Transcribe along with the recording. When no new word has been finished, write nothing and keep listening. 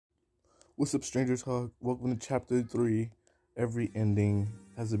What's up, Stranger Talk? Welcome to Chapter 3. Every ending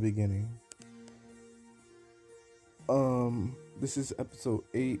has a beginning. This is episode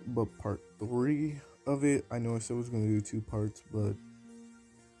 8, but part 3 of it. I know I said I was going to do 2 parts, but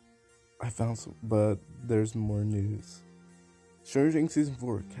but there's more news. Stranger Things Season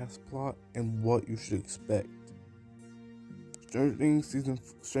 4 cast plot and what you should expect. Stranger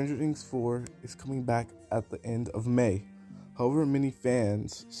Things 4 is coming back at the end of May. However, many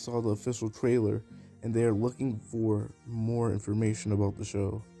fans saw the official trailer and they are looking for more information about the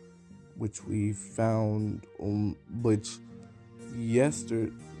show, which we found on which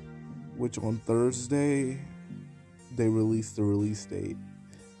on Thursday they released the release date,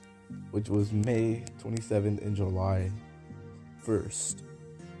 which was May 27th and July 1st.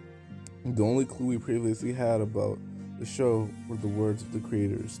 The only clue we previously had about the show were the words of the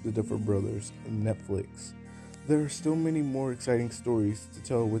creators, the Duffer Brothers, and Netflix. There are still many more exciting stories to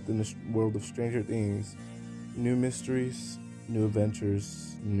tell within the world of Stranger Things. New mysteries, new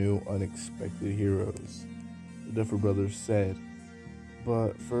adventures, new unexpected heroes, the Duffer Brothers said.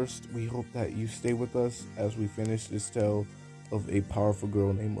 But first, we hope that you stay with us as we finish this tale of a powerful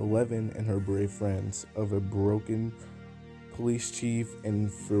girl named Eleven and her brave friends, of a broken police chief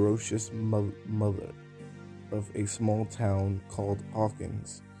and ferocious mother, of a small town called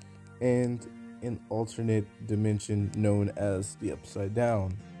Hawkins, and an alternate dimension known as the Upside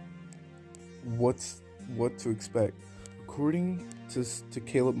Down. What to expect? According to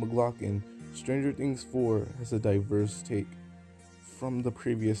Caleb McLaughlin, Stranger Things 4 has a diverse take from the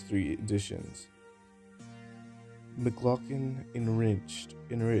previous 3 editions. McLaughlin enriched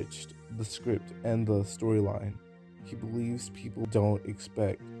the script and the storyline. He believes people don't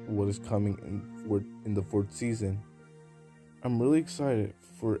expect what is coming in the 4th season. I'm really excited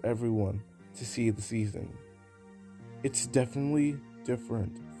for everyone to see the season. It's definitely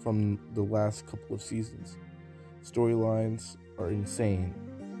different from the last couple of seasons. Storylines are insane.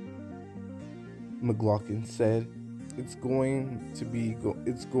 McLaughlin said it's going to be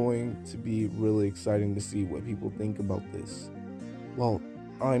really exciting to see what people think about this. While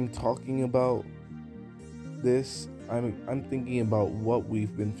I'm talking about this, I'm thinking about what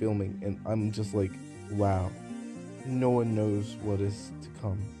we've been filming, and I'm just like, wow. No one knows what is to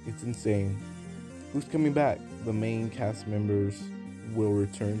come. It's insane. Who's coming back? The main cast members will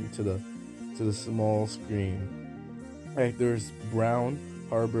return to the small screen. Actors Brown,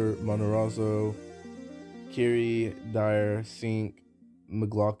 Harbor, Matarazzo, Kiri, Dyer, Sink,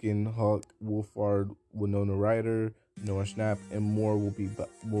 McLaughlin, Huck, Wolfhard, Winona Ryder, Noah Schnapp, and more will be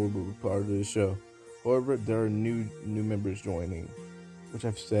part of the show. However, there are new members joining, which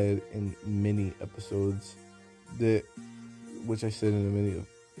I've said in many episodes.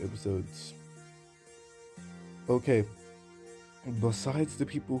 Okay, besides the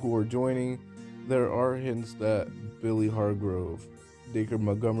people who are joining, there are hints that Billy Hargrove, Dacre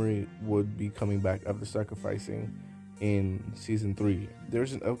Montgomery, would be coming back after sacrificing in season 3.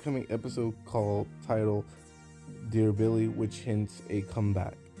 There's an upcoming episode titled Dear Billy, which hints a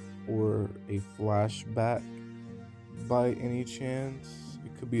comeback or a flashback by any chance.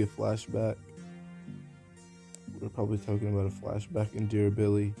 It could be a flashback. We're probably talking about a flashback in Dear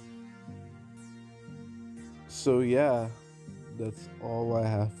Billy. So yeah, that's all I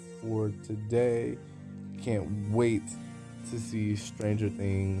have for today. Can't wait to see Stranger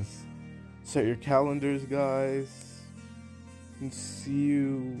Things. Set your calendars, guys. And see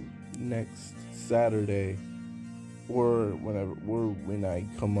you next Saturday. Or when I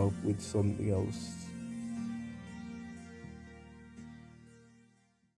come up with something else